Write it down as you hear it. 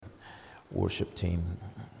Worship team.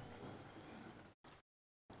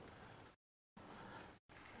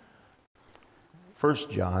 1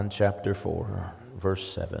 John chapter 4, verse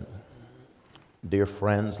 7. Dear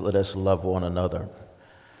friends, let us love one another,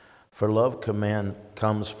 for love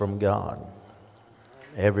comes from God.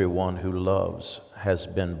 Everyone who loves has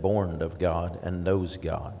been born of God and knows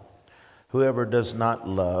God. Whoever does not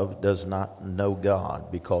love does not know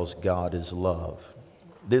God, because God is love.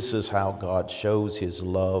 This is how God shows his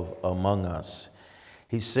love among us.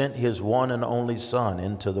 He sent his one and only Son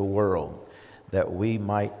into the world that we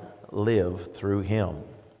might live through him.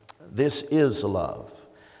 This is love,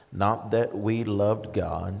 not that we loved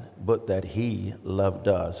God, but that he loved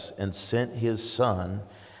us and sent his Son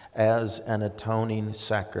as an atoning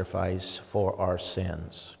sacrifice for our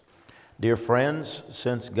sins. Dear friends,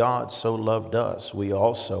 since God so loved us, we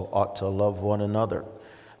also ought to love one another.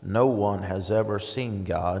 No one has ever seen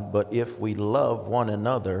God, but if we love one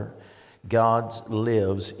another, God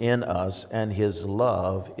lives in us, and his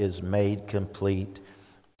love is made complete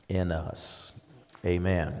in us.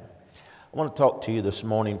 Amen. I want to talk to you this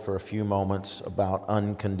morning for a few moments about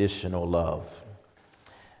unconditional love.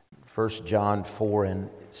 1 John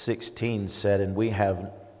 4:16 said, "And we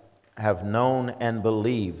have known and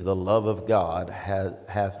believed the love of God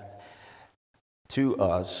hath to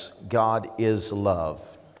us. God is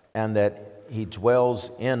love, and that he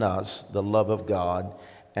dwells in us, the love of God,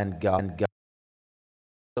 and God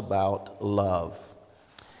about love.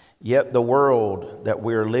 Yet the world that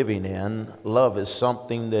we're living in, love is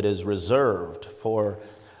something that is reserved for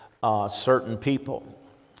certain people.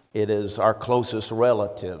 It is our closest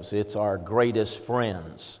relatives. It's our greatest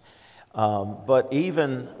friends. But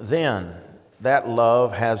even then, that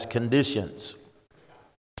love has conditions.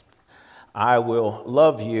 I will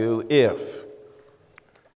love you if,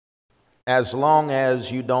 as long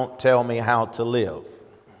as you don't tell me how to live,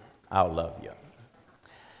 I'll love you.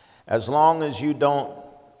 As long as you don't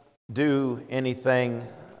do anything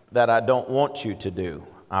that I don't want you to do,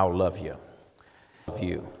 I'll love you.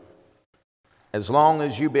 As long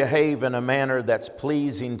as you behave in a manner that's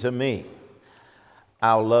pleasing to me,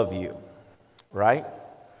 I'll love you, right?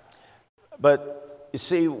 But you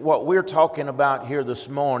see, what we're talking about here this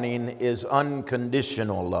morning is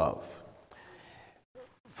unconditional love.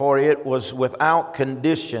 For it was without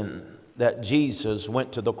condition that Jesus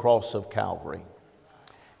went to the cross of Calvary.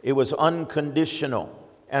 It was unconditional,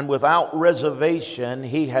 and without reservation,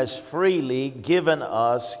 he has freely given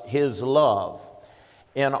us his love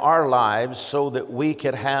in our lives so that we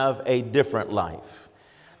could have a different life.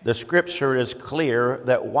 The scripture is clear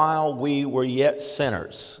that while we were yet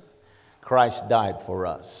sinners, Christ died for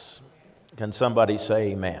us. Can somebody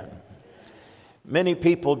say amen? Many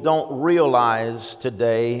people don't realize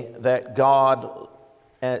today that God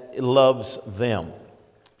loves them.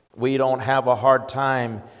 We don't have a hard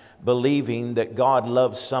time believing that God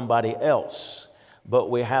loves somebody else, but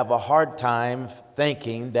we have a hard time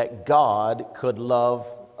thinking that God could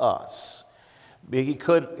love us.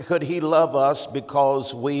 Could he love us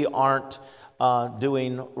because we aren't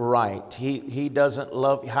doing right? He doesn't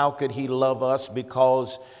love. How could he love us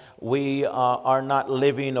because we are not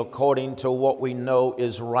living according to what we know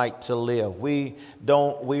is right to live? We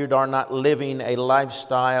are not living a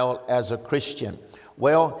lifestyle as a Christian.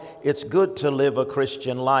 Well, it's good to live a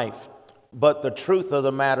Christian life, but the truth of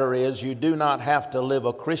the matter is you do not have to live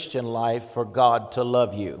a Christian life for God to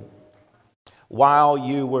love you while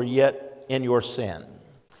you were yet in your sin.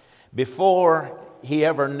 Before he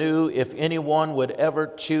ever knew if anyone would ever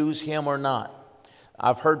choose him or not.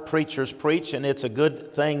 I've heard preachers preach, and it's a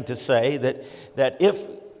good thing to say, that if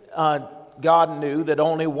God knew that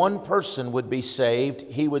only one person would be saved,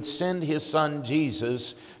 he would send his son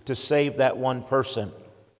Jesus to save that one person.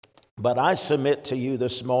 But I submit to you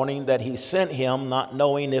this morning that he sent him not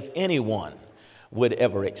knowing if anyone would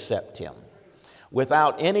ever accept him.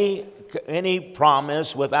 Without any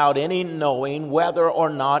promise, without any knowing whether or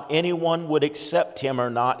not anyone would accept him or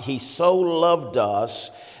not, he so loved us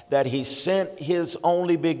that he sent his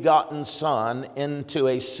only begotten Son into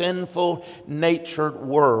a sinful natured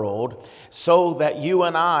world so that you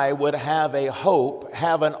and I would have a hope,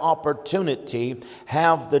 have an opportunity,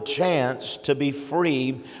 have the chance to be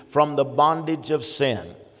free from the bondage of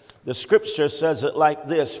sin. The scripture says it like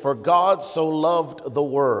this: "For God so loved the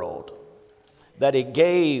world that he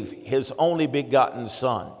gave his only begotten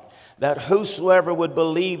Son, that whosoever would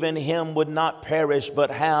believe in him would not perish but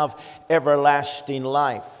have everlasting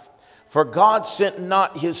life. For God sent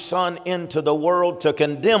not his Son into the world to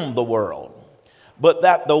condemn the world, but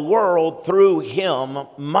that the world through him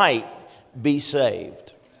might be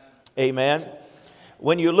saved." Amen.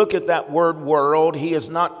 When you look at that word world, he is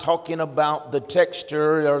not talking about the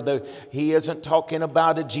texture he isn't talking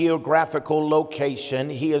about a geographical location.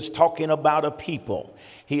 He is talking about a people.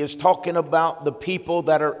 He is talking about the people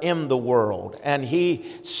that are in the world. And he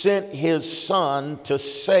sent his son to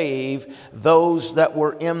save those that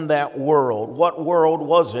were in that world. What world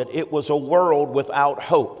was it? It was a world without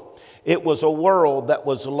hope. It was a world that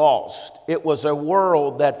was lost. It was a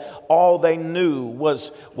world that all they knew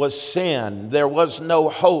was sin. There was no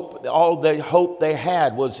hope. All the hope they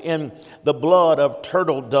had was in the blood of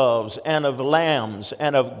turtle doves and of lambs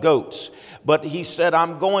and of goats. But he said,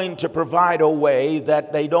 I'm going to provide a way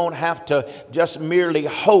that they don't have to just merely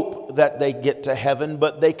hope that they get to heaven,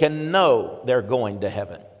 but they can know they're going to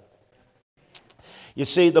heaven. You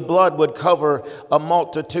see, the blood would cover a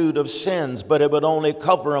multitude of sins, but it would only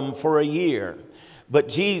cover them for a year. But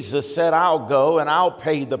Jesus said, I'll go and I'll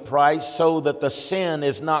pay the price so that the sin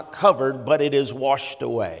is not covered, but it is washed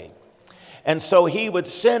away. And so he would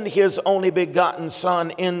send his only begotten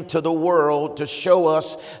son into the world to show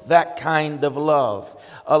us that kind of love.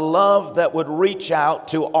 A love that would reach out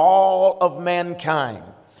to all of mankind.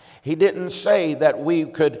 He didn't say that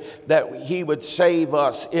he would save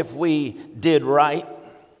us if we did right.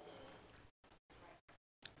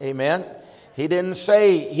 Amen. He didn't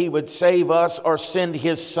say he would save us or send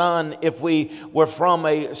his son if we were from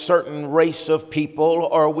a certain race of people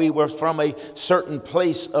or we were from a certain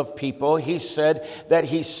place of people. He said that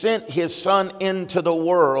he sent his son into the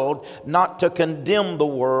world not to condemn the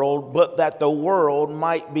world, but that the world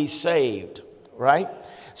might be saved, right?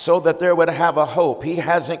 So that there would have a hope. He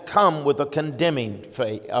hasn't come with a condemning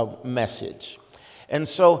message. And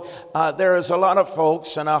so there is a lot of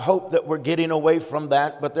folks, and I hope that we're getting away from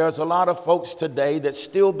that, but there's a lot of folks today that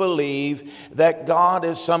still believe that God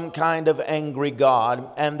is some kind of angry God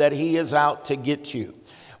and that he is out to get you.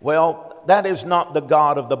 Well, that is not the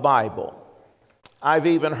God of the Bible. I've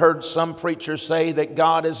even heard some preachers say that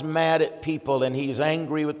God is mad at people and he's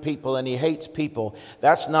angry with people and he hates people.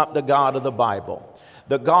 That's not the God of the Bible.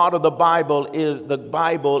 The God of the Bible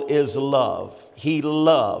is love. He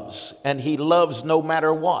loves, and he loves no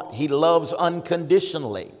matter what. He loves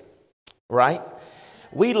unconditionally, right?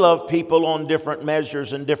 We love people on different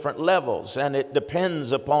measures and different levels, and it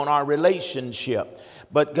depends upon our relationship.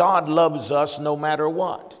 But God loves us no matter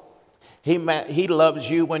what. He loves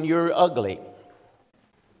you when you're ugly,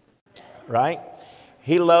 right?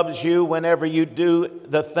 He loves you whenever you do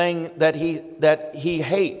the thing that he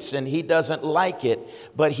hates and he doesn't like it,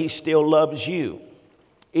 but he still loves you,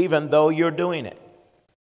 even though you're doing it.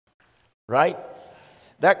 Right?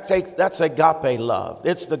 That's agape love.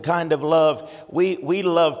 It's the kind of love we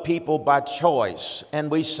love people by choice, and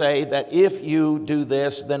we say that if you do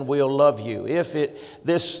this, then we'll love you. If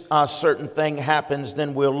this certain thing happens,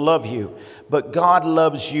 then we'll love you. But God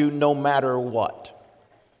loves you no matter what.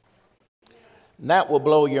 That will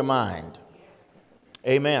blow your mind.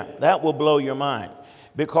 Amen. That will blow your mind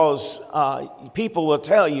because people will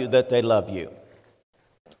tell you that they love you.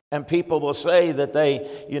 And people will say that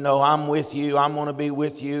I'm with you. I'm going to be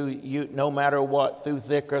with you no matter what, through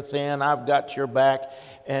thick or thin. I've got your back.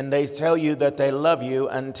 And they tell you that they love you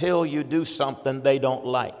until you do something they don't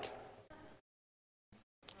like.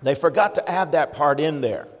 They forgot to add that part in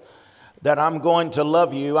there. That I'm going to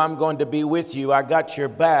love you, I'm going to be with you, I got your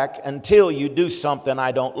back until you do something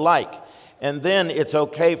I don't like. And then it's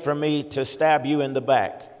okay for me to stab you in the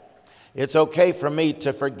back. It's okay for me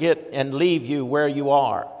to forget and leave you where you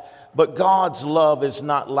are. But God's love is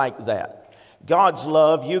not like that. God's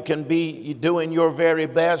love, you can be doing your very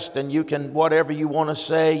best and you can, whatever you want to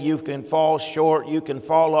say, you can fall short, you can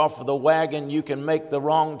fall off of the wagon, you can make the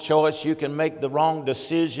wrong choice, you can make the wrong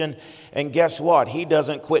decision. And guess what? He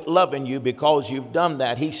doesn't quit loving you because you've done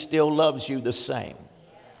that. He still loves you the same.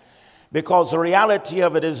 Because the reality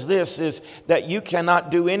of it is this, is that you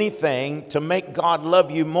cannot do anything to make God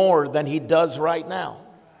love you more than he does right now.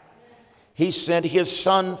 He sent his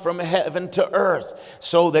son from heaven to earth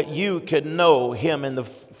so that you could know him in the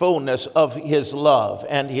fullness of his love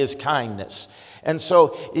and his kindness. And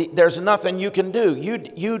so there's nothing you can do.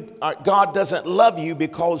 God doesn't love you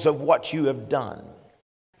because of what you have done.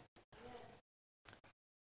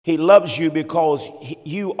 He loves you because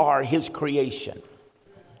you are his creation.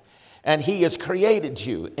 And he has created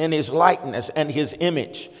you in his likeness and his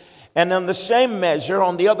image. And on the same measure,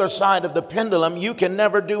 on the other side of the pendulum, you can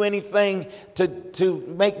never do anything to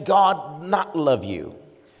make God not love you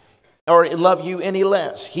or love you any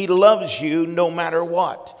less. He loves you no matter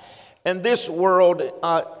what. And this world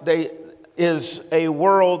is a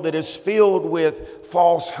world that is filled with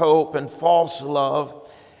false hope and false love.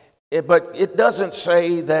 But it doesn't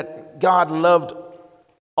say that God loved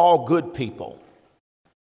all good people.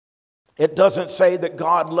 It doesn't say that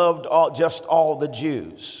God loved just all the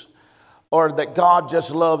Jews, or that God just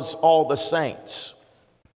loves all the saints.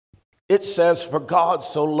 It says, for God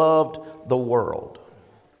so loved the world.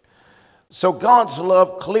 So God's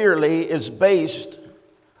love clearly isn't based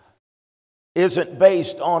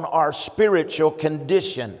on our spiritual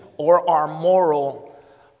condition or our moral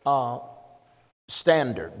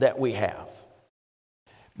standard that we have.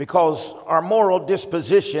 Because our moral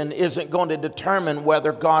disposition isn't going to determine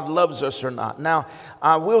whether God loves us or not. Now,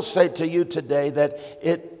 I will say to you today that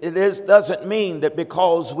it doesn't mean that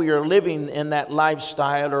because we are living in that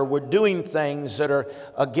lifestyle or we're doing things that are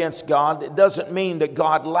against God, it doesn't mean that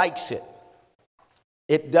God likes it.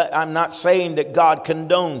 I'm not saying that God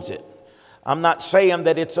condones it. I'm not saying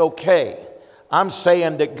that it's okay. I'm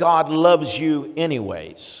saying that God loves you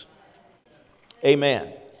anyways.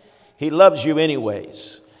 Amen. He loves you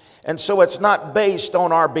anyways. And so it's not based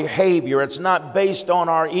on our behavior. It's not based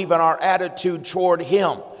on even our attitude toward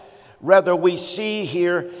Him. Rather, we see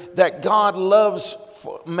here that God loves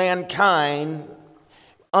mankind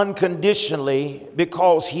unconditionally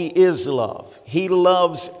because He is love. He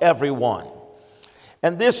loves everyone.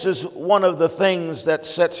 And this is one of the things that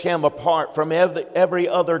sets Him apart from every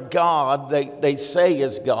other God they say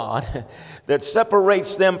is God, that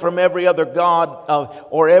separates them from every other God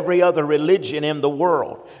or every other religion in the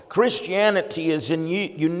world. Christianity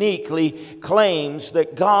uniquely claims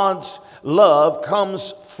that God's love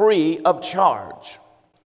comes free of charge.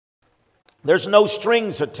 There's no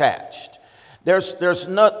strings attached. There's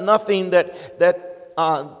nothing that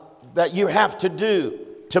you have to do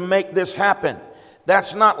to make this happen.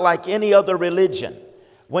 That's not like any other religion.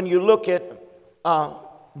 When you look at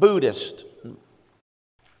Buddhist,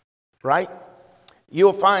 right?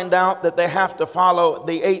 You'll find out that they have to follow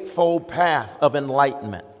the eightfold path of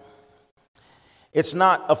enlightenment. It's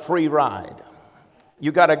not a free ride.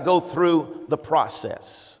 You got to go through the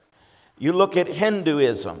process. You look at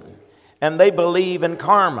Hinduism, and they believe in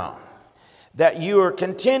karma, that you are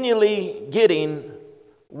continually getting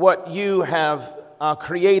what you have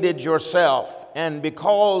created yourself, and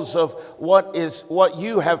because of what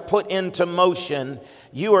you have put into motion,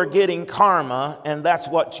 you are getting karma, and that's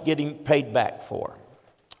what you're getting paid back for,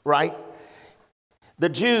 right? The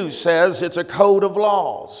Jew says it's a code of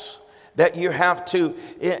laws that you have to,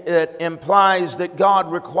 it implies that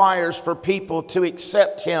God requires for people to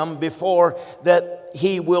accept Him before that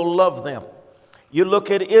He will love them. You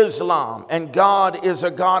look at Islam, and God is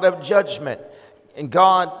a God of judgment, and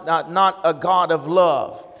God, not a God of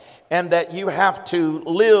love, and that you have to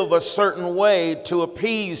live a certain way to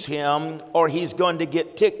appease Him, or He's going to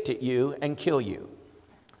get ticked at you and kill you.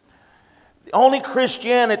 Only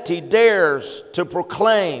Christianity dares to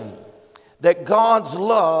proclaim that God's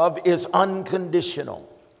love is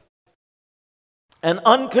unconditional. An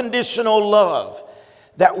unconditional love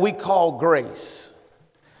that we call grace.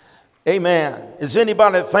 Amen. Is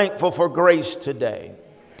anybody thankful for grace today?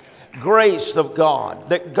 Grace of God,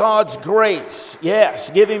 that God's grace, yes,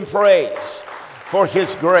 give Him praise for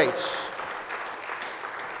His grace.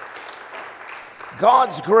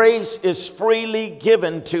 God's grace is freely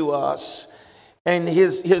given to us, and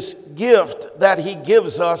His gift that He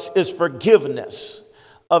gives us is forgiveness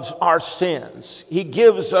of our sins. He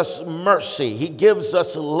gives us mercy. He gives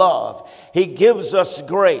us love. He gives us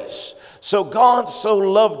grace. So God so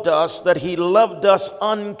loved us that He loved us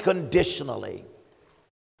unconditionally.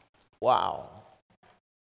 Wow.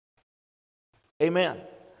 Amen.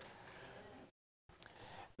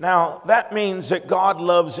 Now, that means that God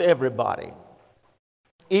loves everybody,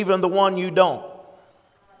 even the one you don't.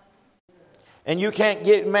 And you can't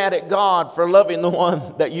get mad at God for loving the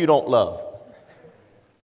one that you don't love.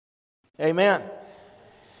 Amen.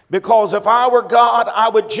 Because if I were God, I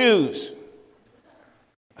would choose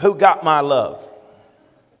who got my love.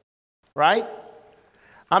 Right?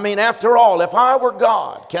 I mean, after all, if I were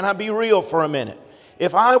God, can I be real for a minute?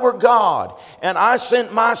 If I were God and I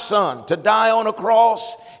sent my son to die on a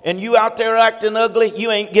cross and you out there acting ugly, you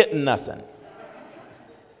ain't getting nothing.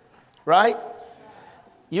 Right?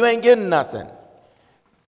 You ain't getting nothing.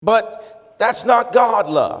 But that's not God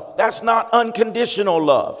love. That's not unconditional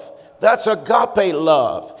love. That's agape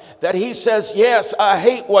love. That He says, yes, I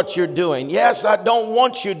hate what you're doing. Yes, I don't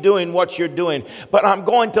want you doing what you're doing. But I'm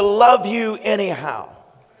going to love you anyhow.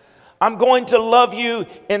 I'm going to love you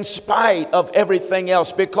in spite of everything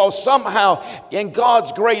else, because somehow in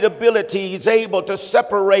God's great ability, He's able to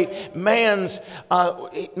separate man's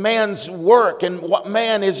work and what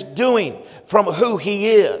man is doing from who he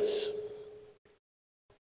is.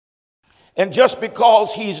 And just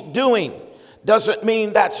because He's doing doesn't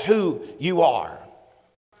mean that's who you are.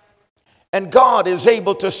 And God is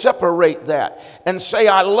able to separate that and say,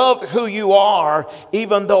 I love who you are,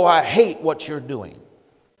 even though I hate what you're doing.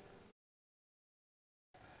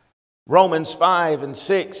 Romans 5 and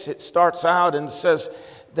 6, it starts out and says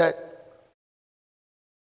that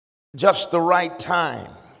just the right time,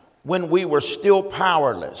 when we were still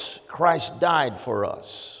powerless, Christ died for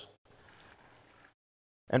us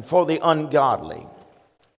and for the ungodly.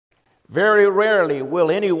 Very rarely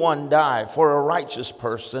will anyone die for a righteous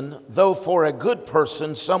person, though for a good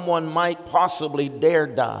person someone might possibly dare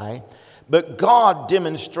die. But God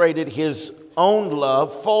demonstrated his own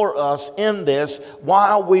love for us in this: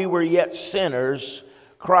 while we were yet sinners,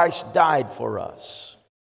 Christ died for us.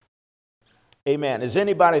 Amen. Is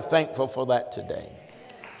anybody thankful for that today?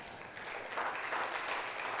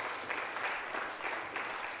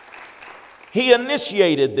 He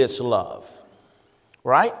initiated this love,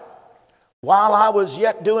 right? While I was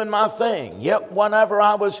yet doing my thing, yet whenever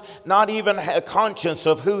I was not even conscious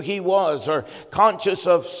of who he was, or conscious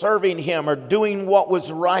of serving him, or doing what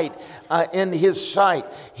was right in his sight,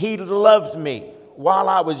 he loved me while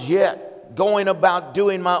I was yet going about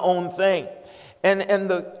doing my own thing.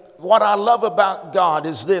 And what I love about God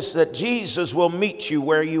is this, that Jesus will meet you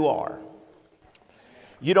where you are.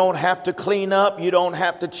 You don't have to clean up. You don't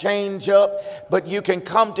have to change up. But you can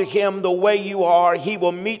come to him the way you are. He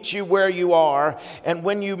will meet you where you are. And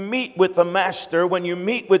when you meet with the Master, when you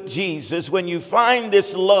meet with Jesus, when you find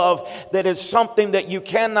this love that is something that you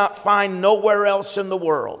cannot find nowhere else in the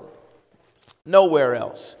world. Nowhere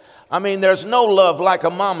else. I mean, there's no love like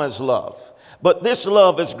a mama's love. But this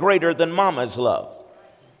love is greater than mama's love.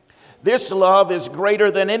 This love is greater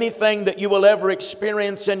than anything that you will ever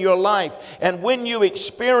experience in your life. And when you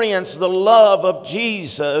experience the love of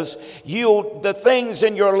Jesus, the things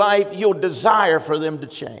in your life, you'll desire for them to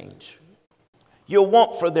change. You'll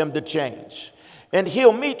want for them to change. And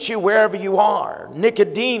he'll meet you wherever you are.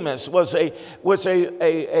 Nicodemus was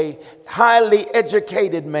a highly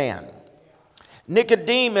educated man.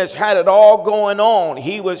 Nicodemus had it all going on.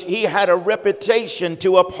 He had a reputation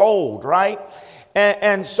to uphold, right?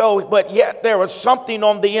 And so, but yet there was something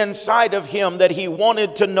on the inside of him that he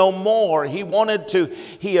wanted to know more. He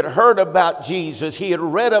had heard about Jesus. He had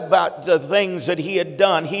read about the things that he had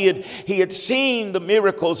done. He had seen the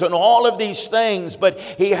miracles and all of these things, but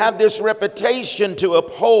he had this reputation to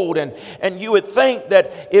uphold. And you would think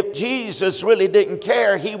that if Jesus really didn't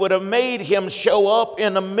care, he would have made him show up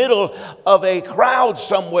in the middle of a crowd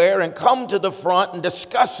somewhere and come to the front and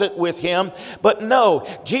discuss it with him. But no,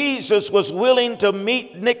 Jesus was willing to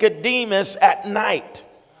meet Nicodemus at night.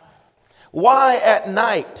 Why at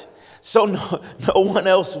night? So no one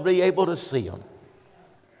else would be able to see him.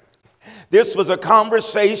 This was a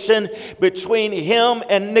conversation between him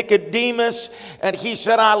and Nicodemus, and he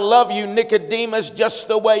said, I love you, Nicodemus, just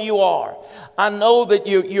the way you are. I know that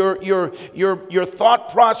your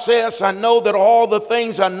thought process, I know that all the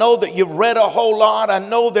things, I know that you've read a whole lot, I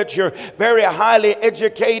know that you're very highly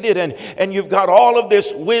educated and you've got all of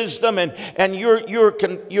this wisdom, and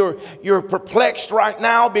you're perplexed right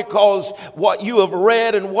now because what you have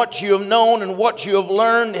read and what you have known and what you have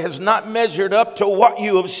learned has not measured up to what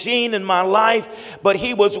you have seen in my life. But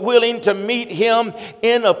he was willing to meet him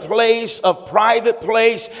in a place of private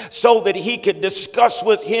place so that he could discuss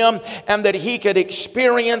with him and that he could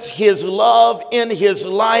experience his love in his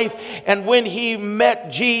life. And when he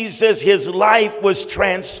met Jesus, his life was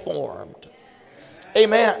transformed.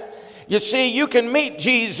 Amen. You see, you can meet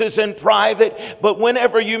Jesus in private, but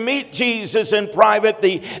whenever you meet Jesus in private,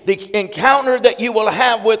 the encounter that you will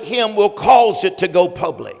have with him will cause it to go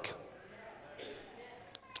public.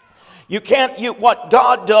 What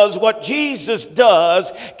God does, what Jesus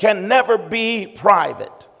does, can never be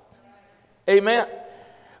private. Amen.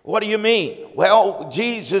 What do you mean? Well,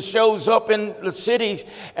 Jesus shows up in the cities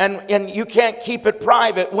and you can't keep it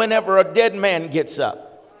private whenever a dead man gets up.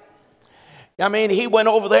 I mean, he went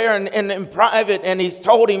over there and in private and he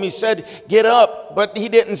told him, he said, get up, but he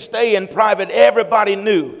didn't stay in private. Everybody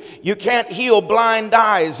knew. You can't heal blind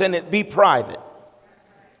eyes and it be private.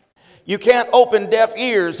 You can't open deaf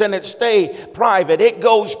ears and it stay private. It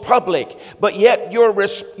goes public. But yet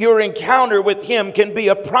your encounter with him can be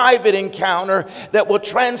a private encounter that will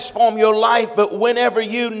transform your life. But whenever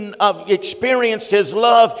you have experienced his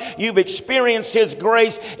love, you've experienced his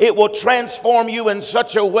grace, it will transform you in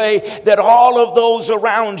such a way that all of those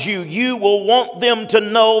around you, you will want them to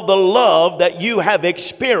know the love that you have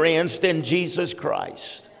experienced in Jesus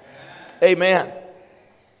Christ. Amen.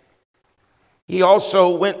 He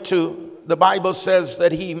also went to, the Bible says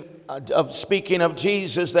that speaking of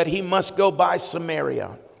Jesus, that he must go by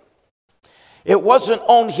Samaria. It wasn't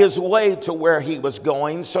on his way to where he was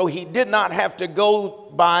going, so he did not have to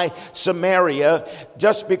go by Samaria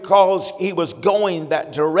just because he was going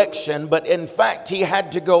that direction. But in fact, he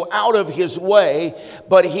had to go out of his way,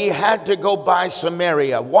 but he had to go by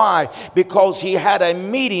Samaria. Why? Because he had a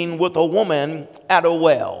meeting with a woman at a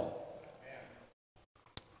well.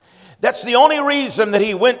 That's the only reason that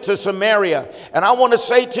he went to Samaria. And I want to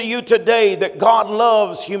say to you today that God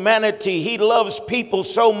loves humanity. He loves people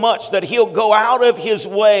so much that he'll go out of his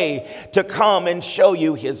way to come and show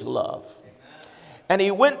you his love. And he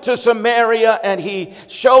went to Samaria and he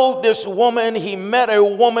showed this woman. He met a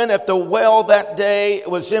woman at the well that day. It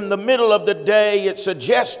was in the middle of the day. It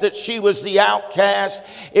suggests that she was the outcast.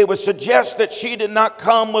 It would suggest that she did not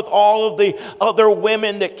come with all of the other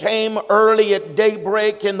women that came early at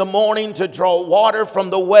daybreak in the morning to draw water from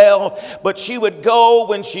the well. But she would go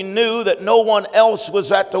when she knew that no one else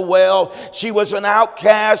was at the well. She was an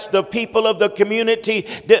outcast. The people of the community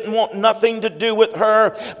didn't want nothing to do with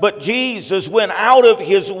her. But Jesus went out of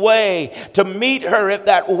his way to meet her at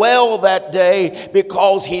that well that day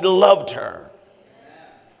because he loved her.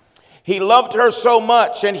 He loved her so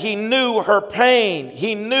much, and he knew her pain.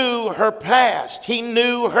 He knew her past. He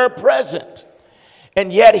knew her present.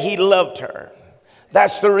 And yet he loved her.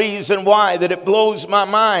 That's the reason why that it blows my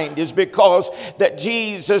mind, is because that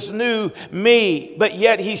Jesus knew me, but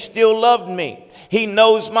yet he still loved me. He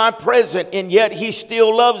knows my present, and yet he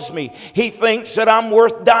still loves me. He thinks that I'm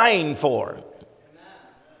worth dying for.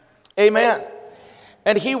 Amen.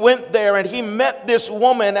 And he went there and he met this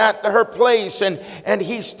woman at her place, and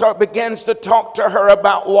he begins to talk to her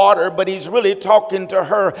about water, but he's really talking to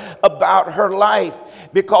her about her life,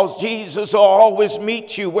 because Jesus will always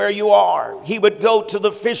meet you where you are. He would go to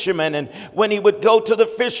the fishermen, and when he would go to the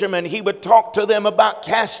fishermen, he would talk to them about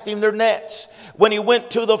casting their nets. When he went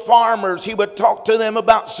to the farmers, he would talk to them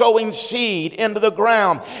about sowing seed into the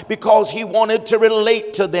ground, because he wanted to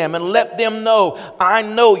relate to them and let them know, I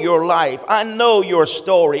know your life. I know your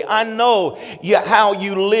story. I know how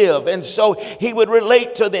you live. And so he would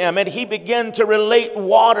relate to them, and he began to relate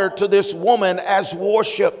water to this woman as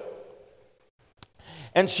worship.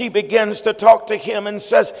 And she begins to talk to him and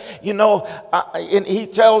says, and he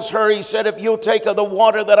tells her, he said, if you'll take of the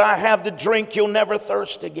water that I have to drink, you'll never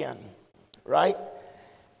thirst again. Right?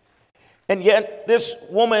 And yet this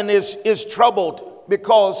woman is troubled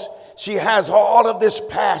because she has all of this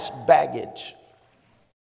past baggage.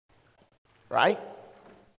 Right?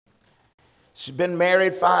 She's been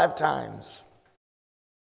married 5 times.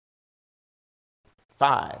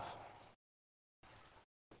 5.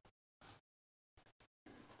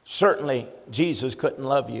 Certainly, Jesus couldn't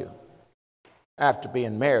love you after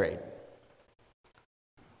being married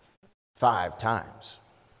 5 times.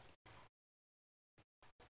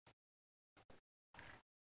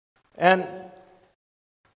 And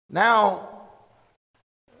now,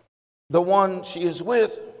 the one she is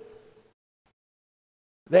with,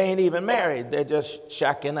 they ain't even married. They're just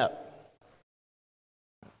shacking up.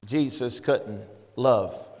 Jesus couldn't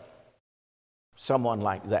love someone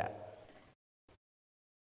like that.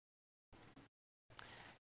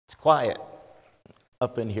 It's quiet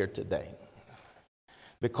up in here today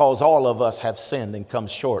because all of us have sinned and come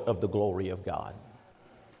short of the glory of God.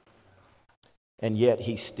 And yet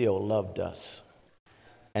he still loved us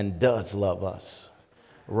and does love us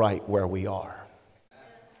right where we are.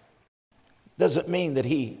 Doesn't mean that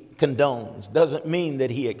he condones, doesn't mean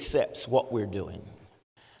that he accepts what we're doing,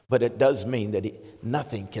 but it does mean that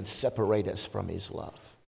nothing can separate us from his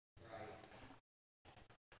love.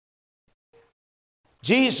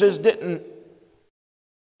 Jesus didn't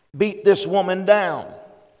beat this woman down.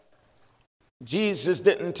 Jesus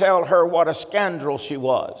didn't tell her what a scoundrel she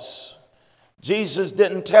was. Jesus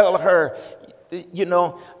didn't tell her,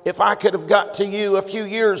 if I could have got to you a few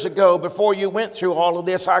years ago before you went through all of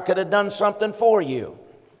this, I could have done something for you.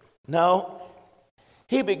 No.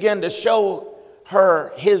 He began to show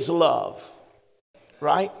her his love,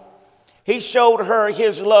 right? He showed her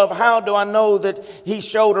his love. How do I know that he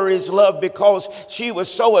showed her his love? Because she was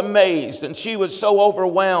so amazed and she was so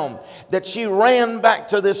overwhelmed that she ran back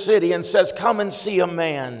to the city and says, come and see a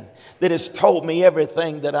man that has told me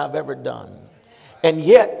everything that I've ever done. And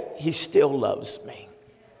yet, he still loves me.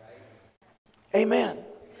 Amen.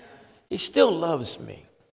 He still loves me.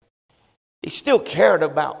 He still cared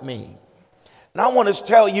about me. And I want to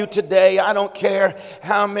tell you today, I don't care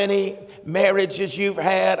how many marriages you've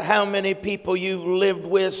had, how many people you've lived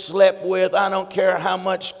with, slept with. I don't care how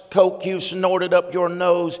much coke you snorted up your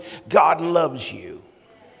nose. God loves you.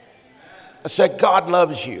 I said, God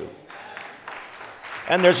loves you.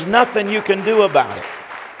 And there's nothing you can do about it.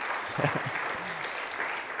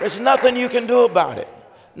 There's nothing you can do about it.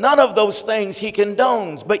 None of those things he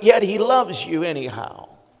condones, but yet he loves you anyhow.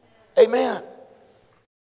 Amen.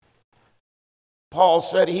 Paul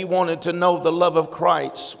said he wanted to know the love of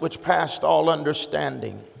Christ, which passed all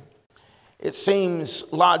understanding. It seems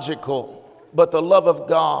logical, but the love of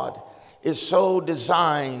God is so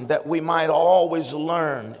designed that we might always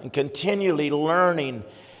learn and continually learning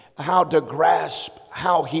how to grasp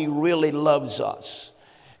how he really loves us.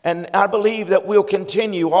 And I believe that we'll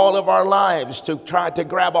continue all of our lives to try to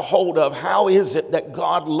grab a hold of how is it that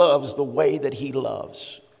God loves the way that he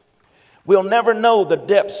loves. We'll never know the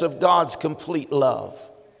depths of God's complete love.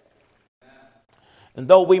 And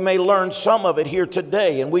though we may learn some of it here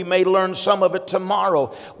today, and we may learn some of it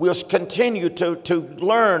tomorrow, we'll continue to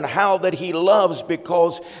learn how that he loves,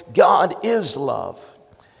 because God is love.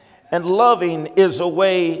 And loving is the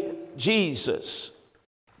way Jesus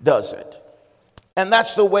does it. And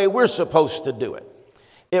that's the way we're supposed to do it.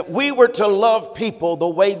 If we were to love people the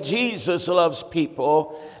way Jesus loves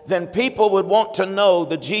people, then people would want to know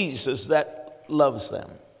the Jesus that loves them.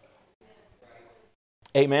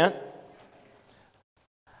 Amen.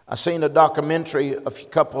 I seen a documentary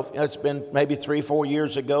it's been maybe 3-4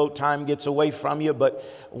 years ago. Time gets away from you, but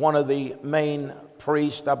one of the main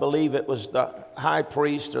priests, I believe it was the high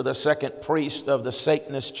priest or the second priest of the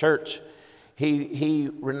Satanist church, he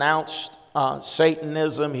renounced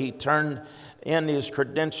Satanism. He turned in his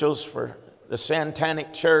credentials for the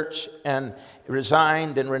Satanic church and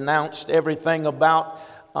resigned and renounced everything about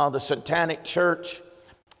the Satanic church.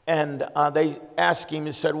 And they asked him,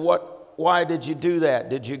 he said, why did you do that?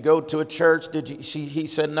 Did you go to a church? He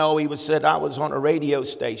said, no. He said, I was on a radio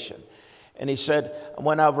station. And he said,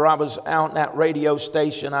 whenever I was out in that radio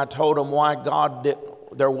station, I told him why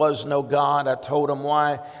there was no God. I told him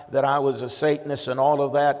why that I was a Satanist and all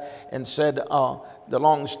of that, and said the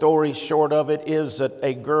long story short of it is that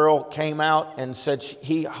a girl came out and said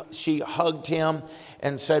she hugged him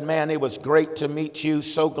and said, man, it was great to meet you,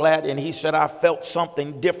 so glad. And he said, I felt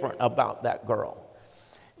something different about that girl.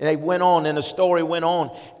 And they went on, and the story went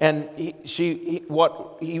on, and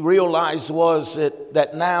what he realized was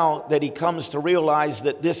that now that he comes to realize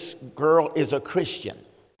that this girl is a Christian.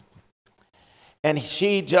 And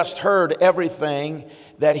she just heard everything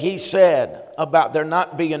that he said about there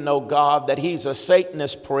not being no God, that he's a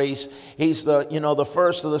Satanist priest. He's the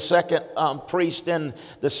first or the second priest in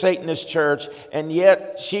the Satanist church. And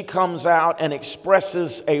yet she comes out and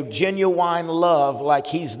expresses a genuine love like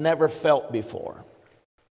he's never felt before.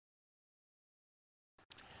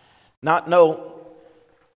 Not no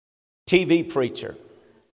TV preacher.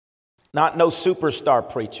 Not no superstar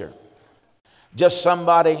preacher. Just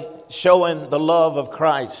somebody showing the love of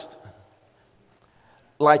Christ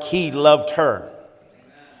like he loved her.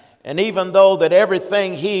 And even though that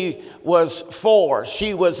everything he was for,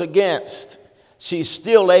 she was against, she's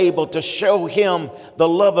still able to show him the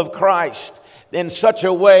love of Christ in such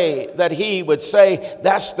a way that he would say,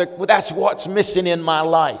 that's what's missing in my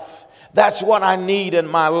life. That's what I need in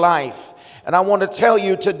my life. And I want to tell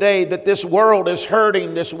you today that this world is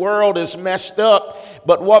hurting. This world is messed up.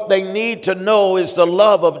 But what they need to know is the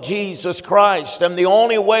love of Jesus Christ. And the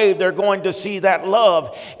only way they're going to see that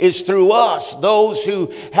love is through us, those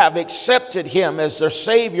who have accepted him as their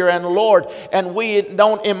Savior and Lord. And we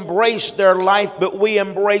don't embrace their life, but we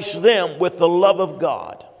embrace them with the love of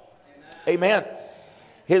God. Amen.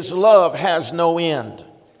 His love has no end.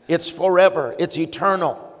 It's forever. It's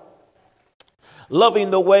eternal. Loving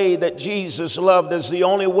the way that Jesus loved is the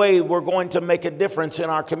only way we're going to make a difference in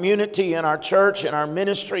our community, in our church, in our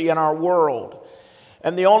ministry, in our world.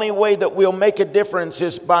 And the only way that we'll make a difference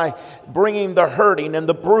is by bringing the hurting and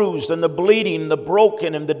the bruised and the bleeding, the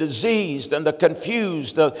broken and the diseased and the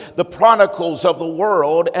confused, the prodigals of the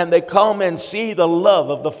world, and they come and see the love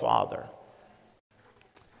of the Father.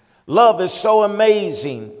 Love is so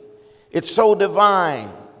amazing, it's so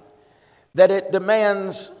divine, that it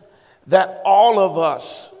demands that all of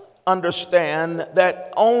us understand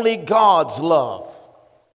that only God's love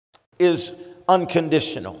is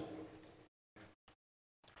unconditional.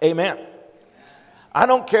 Amen. I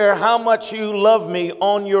don't care how much you love me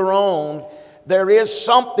on your own, there is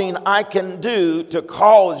something I can do to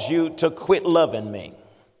cause you to quit loving me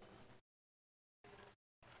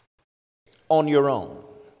on your own.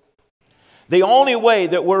 The only way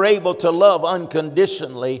that we're able to love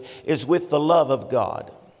unconditionally is with the love of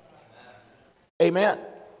God. Amen.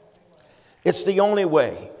 It's the only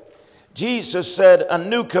way. Jesus said, a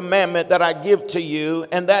new commandment that I give to you,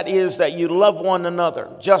 and that is that you love one another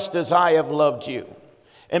just as I have loved you.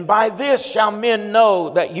 And by this shall men know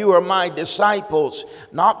that you are my disciples,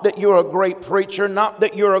 not that you're a great preacher, not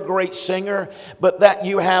that you're a great singer, but that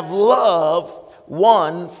you have love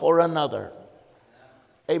one for another.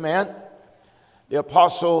 Amen. The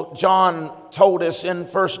Apostle John told us in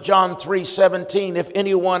 1 John 3:17, if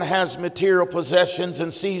anyone has material possessions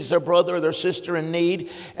and sees their brother or their sister in need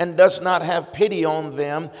and does not have pity on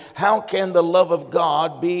them, how can the love of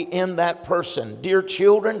God be in that person? Dear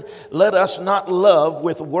children, let us not love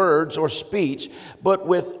with words or speech, but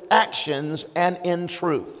with actions and in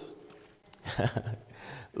truth.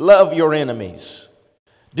 Love your enemies.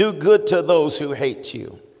 Do good to those who hate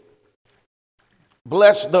you.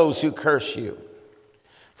 Bless those who curse you.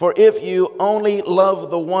 For if you only love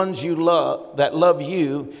the ones you love that love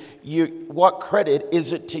you, what credit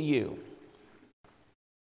is it to you?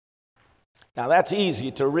 Now that's easy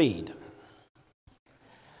to read.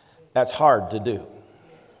 That's hard to do.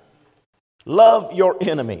 Love your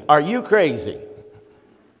enemy. Are you crazy?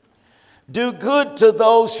 Do good to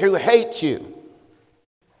those who hate you.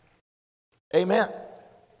 Amen.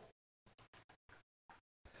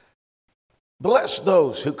 Bless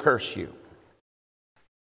those who curse you.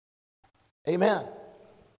 Amen.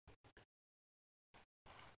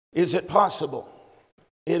 Is it possible?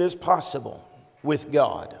 It is possible with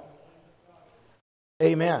God.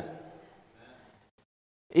 Amen.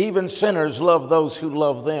 Even sinners love those who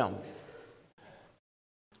love them.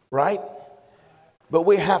 Right? But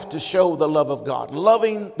we have to show the love of God.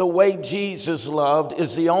 Loving the way Jesus loved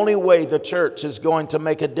is the only way the church is going to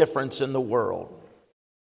make a difference in the world.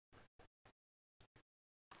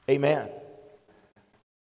 Amen.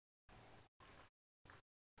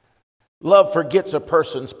 Love forgets a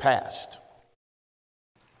person's past,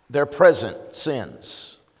 their present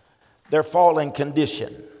sins, their fallen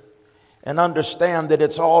condition, and understand that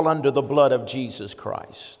it's all under the blood of Jesus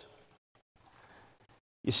Christ.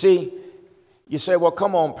 You see, you say, well,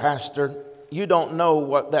 come on, Pastor, you don't know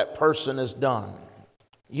what that person has done.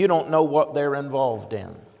 You don't know what they're involved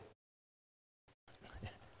in.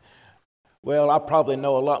 Well, I probably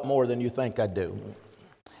know a lot more than you think I do.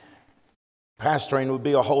 Pastoring would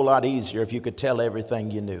be a whole lot easier if you could tell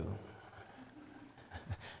everything you knew.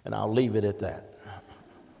 And I'll leave it at that.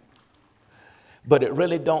 But it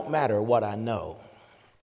really don't matter what I know.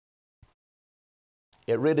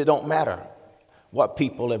 It really don't matter what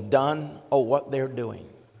people have done or what they're doing.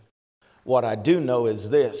 What I do know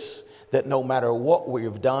is this, that no matter what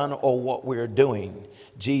we've done or what we're doing,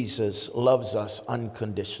 Jesus loves us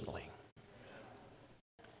unconditionally.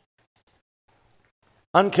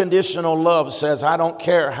 Unconditional love says, I don't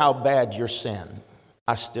care how bad your sin,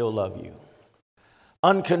 I still love you.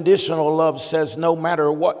 Unconditional love says, no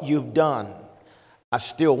matter what you've done, I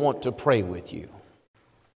still want to pray with you.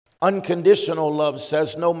 Unconditional love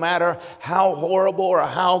says, no matter how horrible or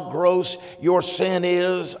how gross your sin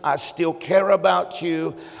is, I still care about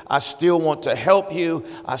you. I still want to help you.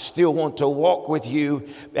 I still want to walk with you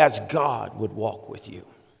as God would walk with you.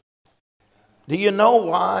 Do you know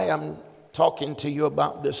why I'm talking to you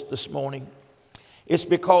about this morning? It's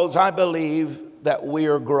because I believe that we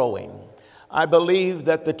are growing. I believe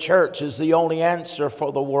that the church is the only answer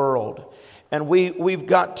for the world. And we've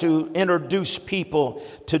got to introduce people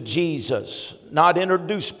to Jesus, not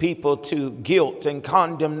introduce people to guilt and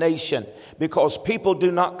condemnation, because people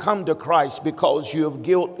do not come to Christ because you have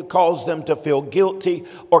guilt caused them to feel guilty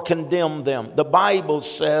or condemn them. The Bible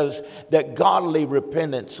says that godly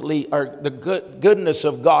repentance, or the goodness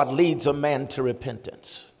of God leads a man to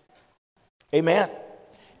repentance. Amen.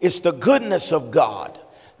 It's the goodness of God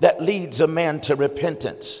that leads a man to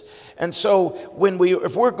repentance. And so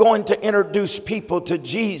if we're going to introduce people to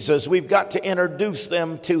Jesus, we've got to introduce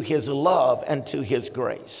them to his love and to his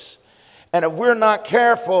grace. And if we're not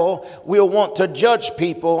careful, we'll want to judge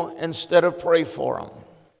people instead of pray for them.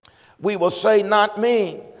 We will say, not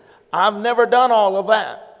me. I've never done all of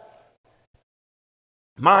that.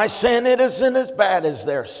 My sin, it isn't as bad as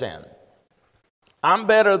their sin. I'm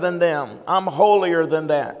better than them. I'm holier than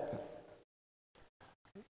that.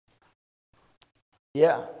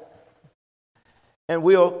 Yeah. And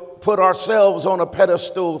we'll put ourselves on a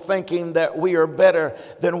pedestal thinking that we are better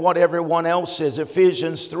than what everyone else is.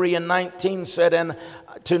 Ephesians 3:19 said, and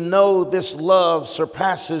to know this love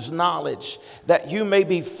surpasses knowledge, that you may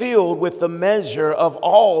be filled with the measure of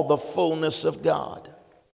all the fullness of God.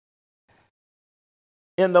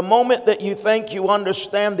 In the moment that you think you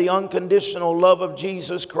understand the unconditional love of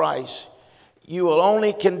Jesus Christ, you will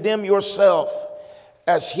only condemn yourself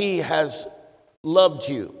as he has loved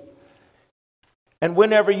you. And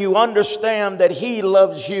whenever you understand that he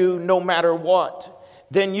loves you no matter what,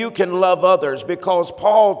 then you can love others. Because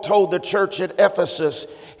Paul told the church at Ephesus,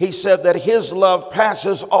 he said that his love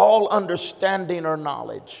passes all understanding or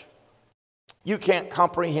knowledge. You can't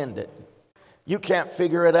comprehend it. You can't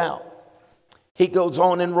figure it out. He goes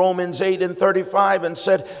on in Romans 8:35 and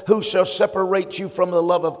said, who shall separate you from the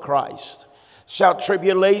love of Christ? Shall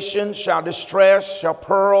tribulation, shall distress, shall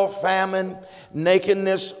peril, famine,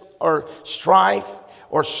 nakedness, or strife,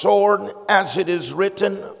 or sword, as it is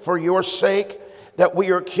written, for your sake, that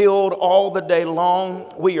we are killed all the day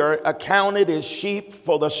long. We are accounted as sheep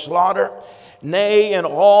for the slaughter. Nay, in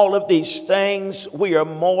all of these things, we are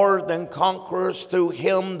more than conquerors through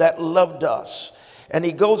him that loved us. And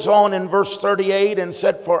he goes on in verse 38 and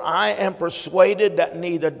said, for I am persuaded that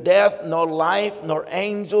neither death, nor life, nor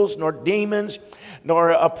angels, nor demons,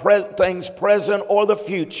 nor things present or the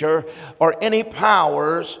future, or any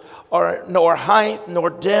powers, nor height, nor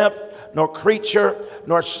depth, nor creature,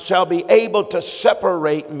 nor shall be able to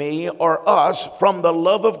separate me or us from the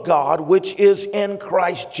love of God, which is in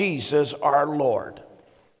Christ Jesus our Lord.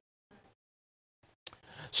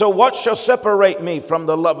 So what shall separate me from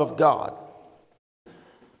the love of God?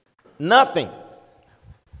 Nothing.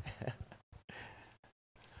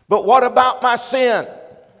 But what about my sin?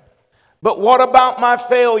 But what about my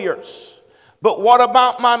failures? But what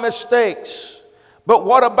about my mistakes? But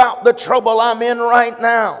what about the trouble I'm in right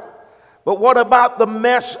now? But what about the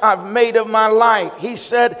mess I've made of my life? He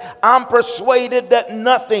said, I'm persuaded that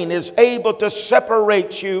nothing is able to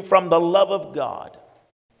separate you from the love of God.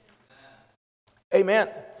 Amen.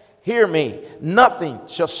 Hear me. Nothing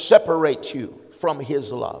shall separate you from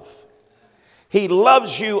his love. He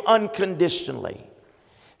loves you unconditionally.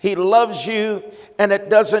 He loves you, and it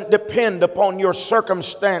doesn't depend upon your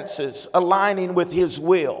circumstances aligning with his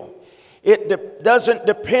will. It doesn't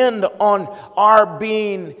depend on our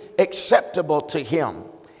being acceptable to him.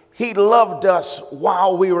 He loved us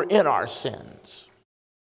while we were in our sins.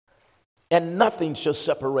 And nothing shall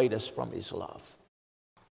separate us from his love.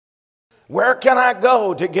 Where can I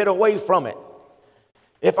go to get away from it?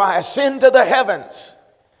 If I ascend to the heavens,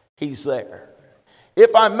 he's there.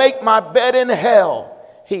 If I make my bed in hell,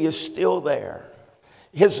 he is still there.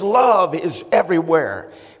 His love is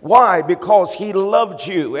everywhere. Why? Because he loved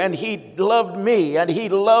you, and he loved me, and he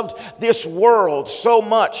loved this world so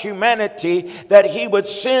much, humanity, that he would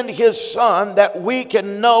send his son that we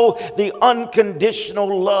can know the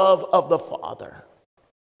unconditional love of the Father.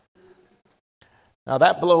 Now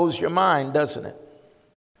that blows your mind, doesn't it?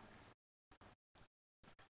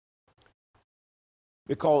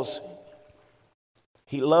 Because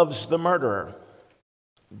he loves the murderer.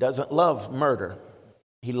 He doesn't love murder.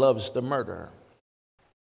 He loves the murderer.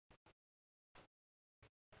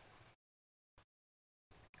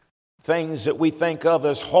 Things that we think of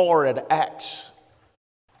as horrid acts.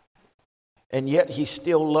 And yet he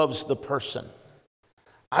still loves the person.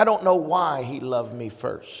 I don't know why he loved me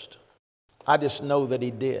first. I just know that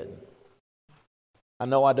he did. I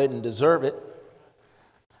know I didn't deserve it.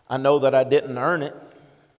 I know that I didn't earn it.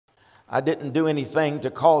 I didn't do anything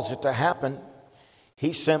to cause it to happen.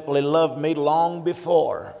 He simply loved me long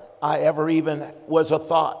before I ever even was a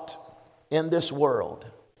thought in this world.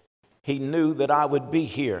 He knew that I would be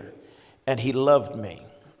here, and he loved me.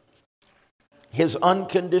 His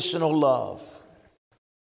unconditional love.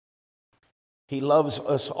 He loves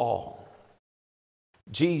us all.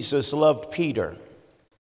 Jesus loved Peter.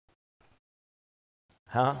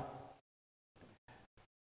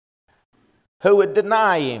 Who would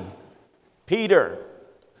deny him? Peter,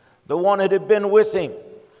 the one that had been with him,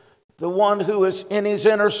 the one who was in his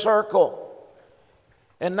inner circle.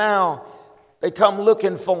 And now they come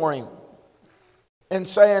looking for him and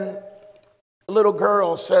saying, a little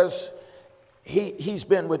girl says, he's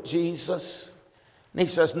been with Jesus. And he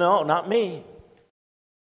says, no, not me.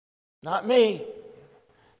 Not me.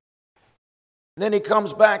 And then he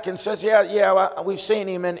comes back and says, yeah, we've seen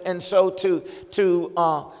him. And so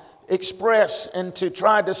to express and to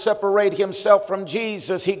try to separate himself from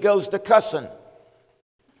Jesus, he goes to cussing.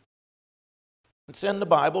 It's in the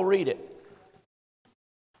Bible, read it.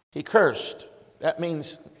 He cursed. That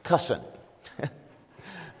means cussing.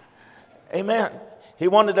 Amen. He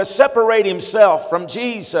wanted to separate himself from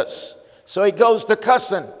Jesus. So he goes to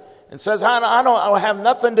cussing and says, I don't have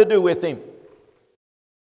nothing to do with him.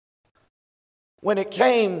 When it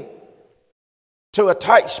came to a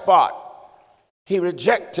tight spot, he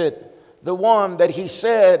rejected the one that he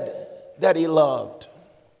said that he loved.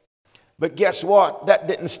 But guess what? That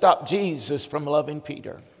didn't stop Jesus from loving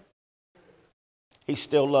Peter. He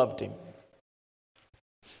still loved him.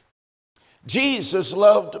 Jesus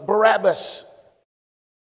loved Barabbas.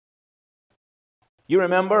 You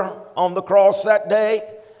remember on the cross that day,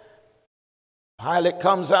 Pilate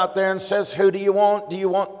comes out there and says, who do you want? Do you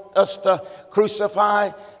want us to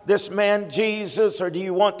crucify this man Jesus, or do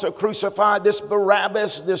you want to crucify this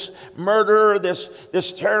Barabbas, this murderer,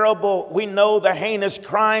 this terrible, we know the heinous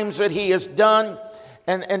crimes that he has done?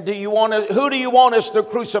 And do you want to, who do you want us to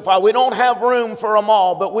crucify? We don't have room for them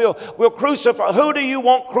all, but we'll crucify. Who do you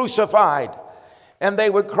want crucified? And they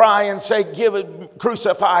would cry and say,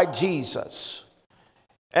 crucify Jesus.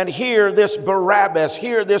 And here this Barabbas,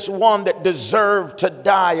 here this one that deserved to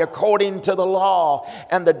die according to the law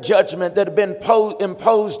and the judgment that had been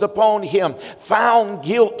imposed upon him, found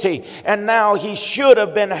guilty. And now he should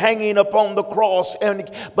have been hanging upon the cross.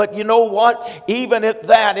 But you know what? Even at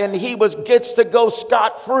that, and he gets to go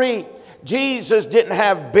scot-free. Jesus didn't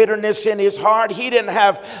have bitterness in his heart. He didn't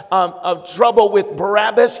have trouble with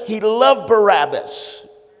Barabbas. He loved Barabbas.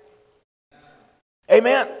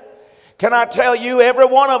 Amen. Can I tell you, every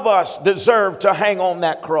one of us deserve to hang on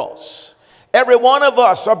that cross. Every one of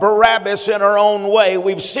us are Barabbas in our own way.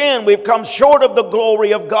 We've sinned. We've come short of the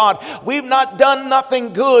glory of God. We've not done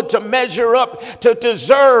nothing good to measure up, to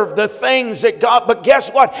deserve the things that God... But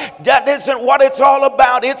guess what? That isn't what it's all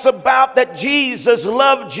about. It's about that Jesus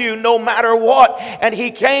loved you no matter what. And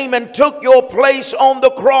he came and took your place on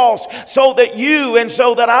the cross so that you and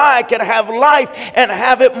so that I can have life and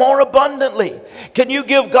have it more abundantly. Can you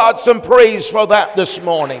give God some praise for that this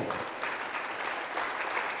morning?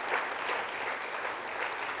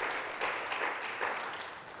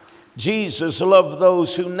 Jesus loved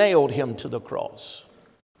those who nailed him to the cross.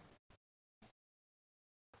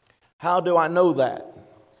 How do I know that?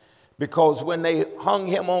 Because when they hung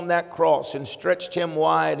him on that cross and stretched him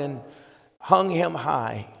wide and hung him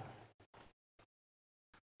high,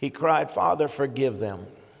 he cried, Father, forgive them,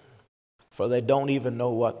 for they don't even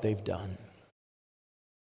know what they've done.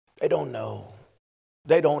 They don't know.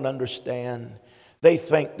 They don't understand. They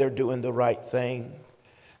think they're doing the right thing.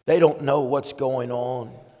 They don't know what's going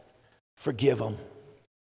on. Forgive them.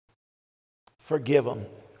 Forgive them.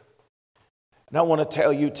 And I want to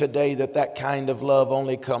tell you today that kind of love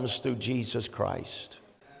only comes through Jesus Christ.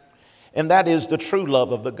 And that is the true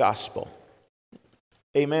love of the gospel.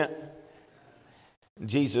 Amen.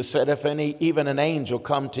 Jesus said, if even an angel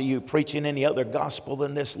come to you preaching any other gospel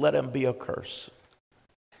than this, let him be accursed.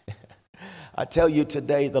 I tell you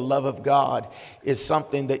today, the love of God is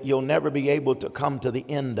something that you'll never be able to come to the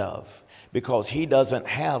end of. Because he doesn't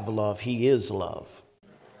have love, he is love.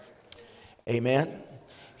 Amen?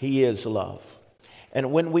 He is love.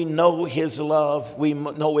 And when we know his love, we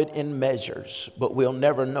know it in measures, but we'll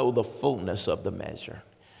never know the fullness of the measure.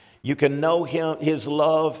 You can know his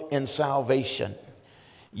love in salvation.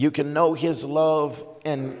 You can know his love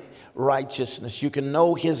in righteousness. You can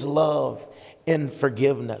know his love in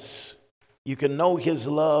forgiveness. You can know his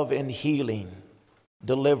love in healing,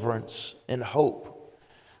 deliverance, and hope.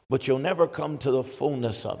 But you'll never come to the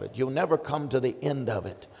fullness of it. You'll never come to the end of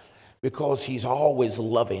it because he's always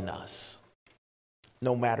loving us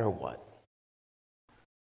no matter what.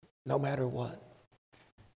 No matter what.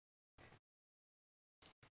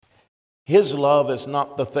 His love is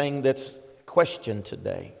not the thing that's questioned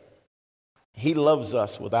today. He loves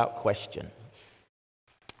us without question.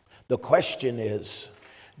 The question is,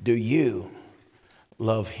 do you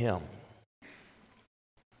love him?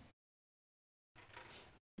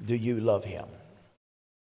 Do you love him?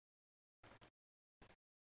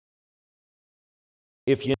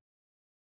 If you